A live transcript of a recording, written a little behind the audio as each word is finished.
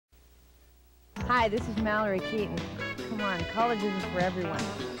Hi, this is Mallory Keaton. Come on, college isn't for everyone.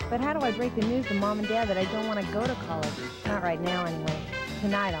 But how do I break the news to Mom and Dad that I don't want to go to college? Not right now, anyway.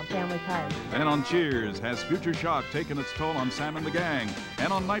 Tonight on Family Ties. And on Cheers, has future shock taken its toll on Sam and the gang?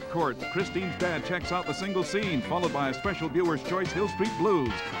 And on Night Court, Christine's dad checks out the single scene, followed by a special viewer's choice Hill Street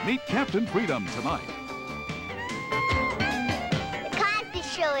Blues. Meet Captain Freedom tonight. The Cosby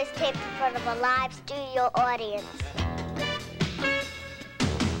Show is taped in front of a live studio audience.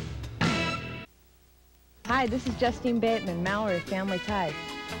 Hi, this is Justine Bateman, Mallory of Family Ties.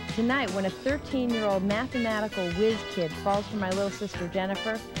 Tonight, when a 13-year-old mathematical whiz kid falls for my little sister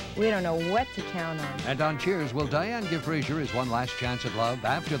Jennifer, we don't know what to count on. And on Cheers, will Diane give Frazier his one last chance at love?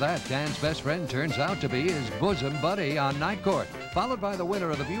 After that, Dan's best friend turns out to be his bosom buddy on Night Court, followed by the winner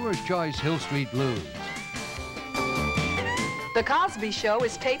of the viewer's choice, Hill Street Blues. The Cosby Show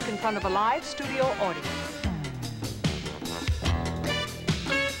is taped in front of a live studio audience.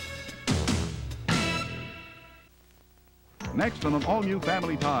 Next on an all-new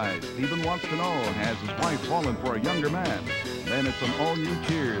Family Ties, Stephen wants to know, has his wife fallen for a younger man? Then it's an all-new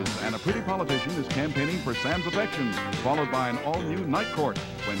Cheers, and a pretty politician is campaigning for Sam's affections, followed by an all-new Night Court.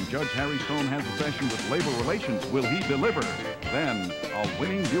 When Judge Harry Stone has a session with labor relations, will he deliver? Then, a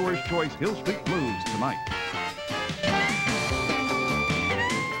winning viewer's choice Hill Street Blues tonight.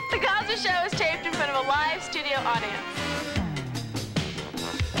 The Cosby Show is taped in front of a live studio audience.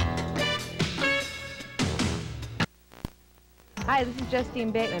 Hi, this is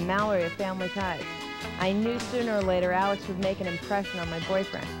Justine Bateman, Mallory of Family Ties. I knew sooner or later Alex would make an impression on my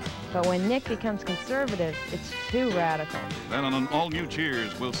boyfriend. But when Nick becomes conservative, it's too radical. Then on an all-new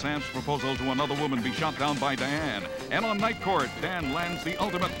Cheers, will Sam's proposal to another woman be shot down by Diane? And on Night Court, Dan lands the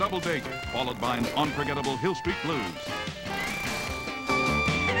ultimate double date, followed by an unforgettable Hill Street Blues.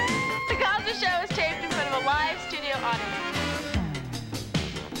 The Cosby Show is taped in front of a live studio audience.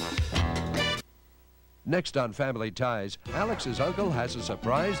 Next on Family Ties, Alex's uncle has a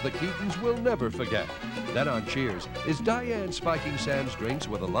surprise the Keatons will never forget. Then on Cheers, is Diane spiking Sam's drinks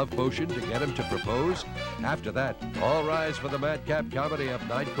with a love potion to get him to propose? After that, all rise for the madcap comedy of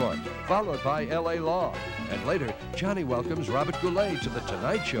Night Court, followed by L.A. Law. And later, Johnny welcomes Robert Goulet to The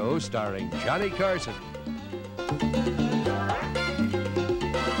Tonight Show starring Johnny Carson.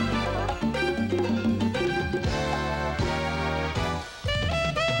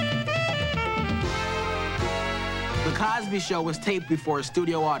 The Cosby Show was taped before a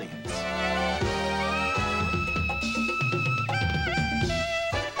studio audience.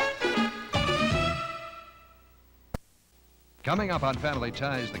 Coming up on Family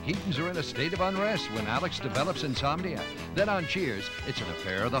Ties, the Keatons are in a state of unrest when Alex develops insomnia. Then on Cheers, it's an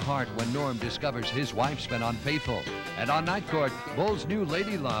affair of the heart when Norm discovers his wife's been unfaithful. And on Night Court, Bull's new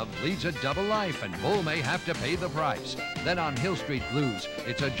lady love leads a double life and Bull may have to pay the price. Then on Hill Street Blues,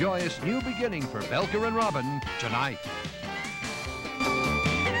 it's a joyous new beginning for Belker and Robin tonight.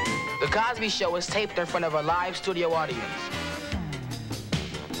 The Cosby Show was taped in front of a live studio audience.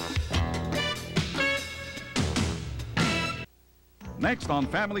 Next on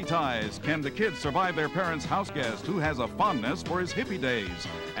Family Ties, can the kids survive their parents' house guest who has a fondness for his hippie days?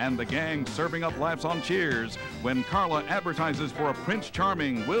 And the gang serving up laughs on Cheers. When Carla advertises for a Prince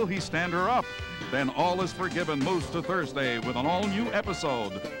Charming, will he stand her up? Then All Is Forgiven moves to Thursday with an all-new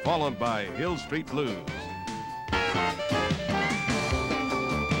episode, followed by Hill Street Blues.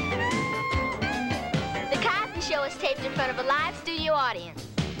 The Cosby Show is taped in front of a live studio audience.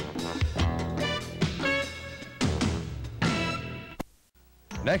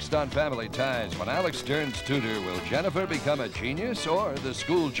 Next on Family Ties, when Alex turns tutor, will Jennifer become a genius or the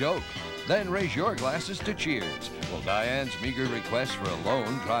school joke? Then raise your glasses to Cheers. Will Diane's meager request for a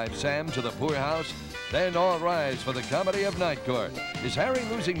loan drive Sam to the poorhouse? Then all rise for the comedy of Night Court. Is Harry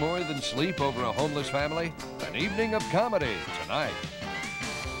losing more than sleep over a homeless family? An evening of comedy tonight.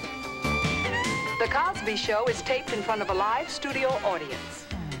 The Cosby Show is taped in front of a live studio audience.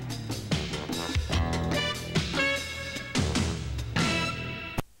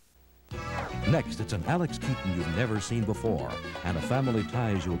 Next, it's an Alex Keaton you've never seen before, and a Family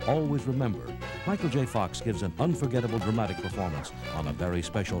Ties you'll always remember. Michael J. Fox gives an unforgettable dramatic performance on a very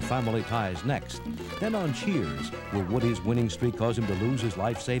special Family Ties next. Then on Cheers, will Woody's winning streak cause him to lose his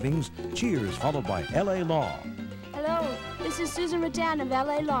life savings? Cheers, followed by L.A. Law. Hello, this is Susan Rattan of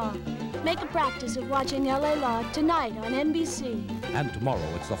L.A. Law. Make a practice of watching L.A. Law tonight on NBC. And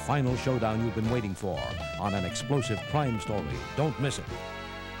tomorrow, it's the final showdown you've been waiting for on an explosive crime story. Don't miss it.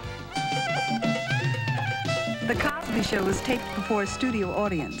 The Cosby Show was taped before a studio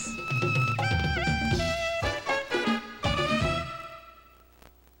audience.